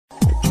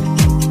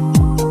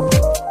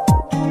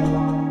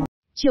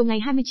Chiều ngày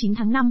 29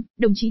 tháng 5,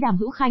 đồng chí Đàm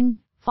Hữu Khanh,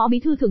 Phó Bí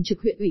thư Thường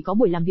trực huyện ủy có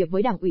buổi làm việc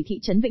với Đảng ủy thị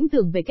trấn Vĩnh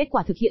Tường về kết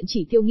quả thực hiện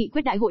chỉ tiêu nghị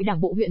quyết Đại hội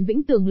Đảng bộ huyện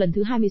Vĩnh Tường lần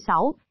thứ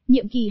 26,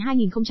 nhiệm kỳ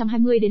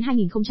 2020 đến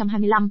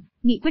 2025,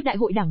 nghị quyết Đại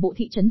hội Đảng bộ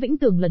thị trấn Vĩnh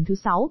Tường lần thứ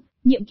 6,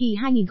 nhiệm kỳ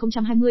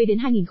 2020 đến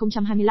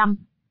 2025.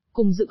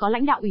 Cùng dự có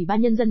lãnh đạo Ủy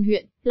ban nhân dân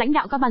huyện, lãnh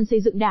đạo các ban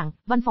xây dựng Đảng,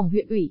 văn phòng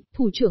huyện ủy,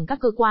 thủ trưởng các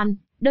cơ quan,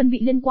 đơn vị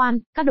liên quan,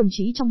 các đồng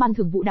chí trong Ban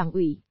Thường vụ Đảng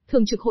ủy,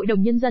 Thường trực Hội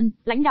đồng nhân dân,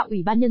 lãnh đạo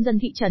Ủy ban nhân dân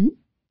thị trấn.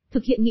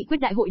 Thực hiện nghị quyết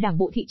Đại hội Đảng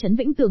bộ thị trấn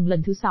Vĩnh Tường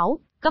lần thứ 6,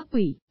 cấp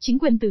ủy, chính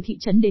quyền từ thị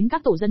trấn đến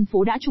các tổ dân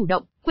phố đã chủ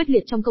động, quyết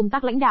liệt trong công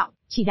tác lãnh đạo,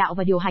 chỉ đạo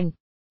và điều hành.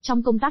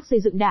 Trong công tác xây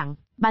dựng Đảng,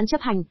 Ban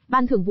chấp hành,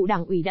 Ban Thường vụ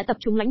Đảng ủy đã tập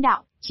trung lãnh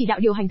đạo, chỉ đạo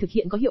điều hành thực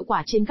hiện có hiệu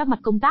quả trên các mặt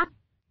công tác.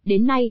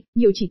 Đến nay,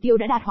 nhiều chỉ tiêu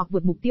đã đạt hoặc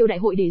vượt mục tiêu đại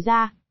hội đề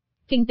ra.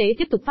 Kinh tế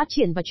tiếp tục phát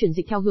triển và chuyển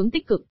dịch theo hướng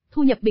tích cực,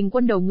 thu nhập bình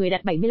quân đầu người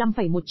đạt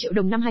 75,1 triệu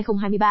đồng năm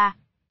 2023.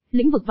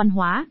 Lĩnh vực văn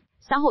hóa,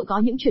 xã hội có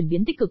những chuyển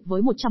biến tích cực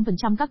với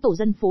 100% các tổ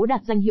dân phố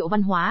đạt danh hiệu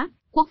văn hóa,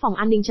 quốc phòng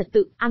an ninh trật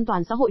tự, an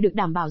toàn xã hội được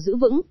đảm bảo giữ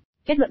vững.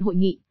 Kết luận hội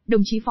nghị,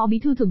 đồng chí Phó Bí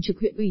thư Thường trực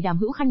huyện ủy Đàm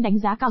Hữu Khanh đánh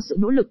giá cao sự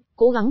nỗ lực,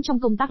 cố gắng trong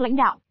công tác lãnh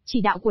đạo,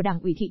 chỉ đạo của Đảng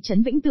ủy thị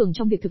trấn Vĩnh Tường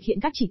trong việc thực hiện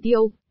các chỉ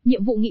tiêu,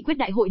 nhiệm vụ nghị quyết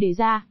đại hội đề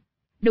ra.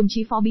 Đồng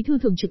chí Phó Bí thư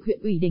Thường trực huyện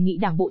ủy đề nghị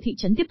Đảng bộ thị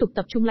trấn tiếp tục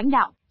tập trung lãnh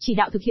đạo, chỉ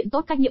đạo thực hiện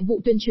tốt các nhiệm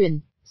vụ tuyên truyền,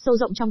 sâu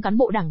rộng trong cán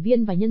bộ đảng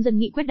viên và nhân dân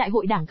nghị quyết đại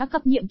hội Đảng các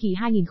cấp nhiệm kỳ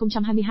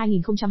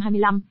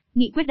 2020-2025,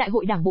 nghị quyết đại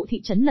hội Đảng bộ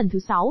thị trấn lần thứ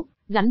 6,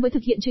 gắn với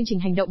thực hiện chương trình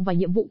hành động và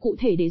nhiệm vụ cụ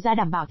thể đề ra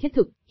đảm bảo thiết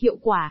thực, hiệu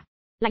quả.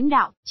 Lãnh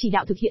đạo, chỉ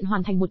đạo thực hiện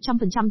hoàn thành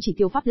 100% chỉ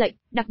tiêu pháp lệnh,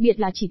 đặc biệt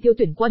là chỉ tiêu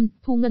tuyển quân,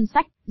 thu ngân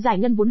sách, giải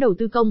ngân vốn đầu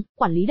tư công,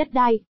 quản lý đất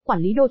đai,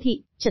 quản lý đô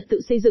thị, trật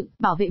tự xây dựng,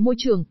 bảo vệ môi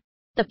trường.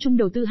 Tập trung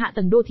đầu tư hạ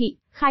tầng đô thị,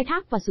 khai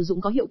thác và sử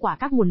dụng có hiệu quả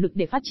các nguồn lực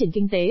để phát triển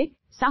kinh tế,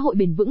 xã hội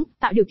bền vững,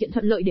 tạo điều kiện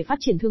thuận lợi để phát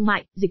triển thương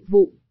mại, dịch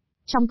vụ.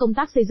 Trong công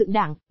tác xây dựng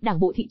Đảng, Đảng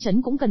bộ thị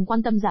trấn cũng cần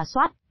quan tâm rà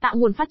soát, tạo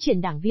nguồn phát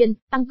triển đảng viên,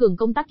 tăng cường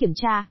công tác kiểm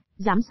tra,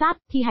 giám sát,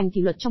 thi hành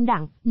kỷ luật trong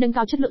Đảng, nâng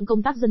cao chất lượng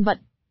công tác dân vận.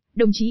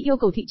 Đồng chí yêu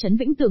cầu thị trấn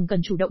Vĩnh Tường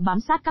cần chủ động bám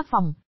sát các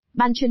phòng,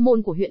 ban chuyên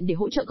môn của huyện để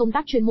hỗ trợ công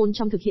tác chuyên môn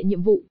trong thực hiện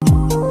nhiệm vụ.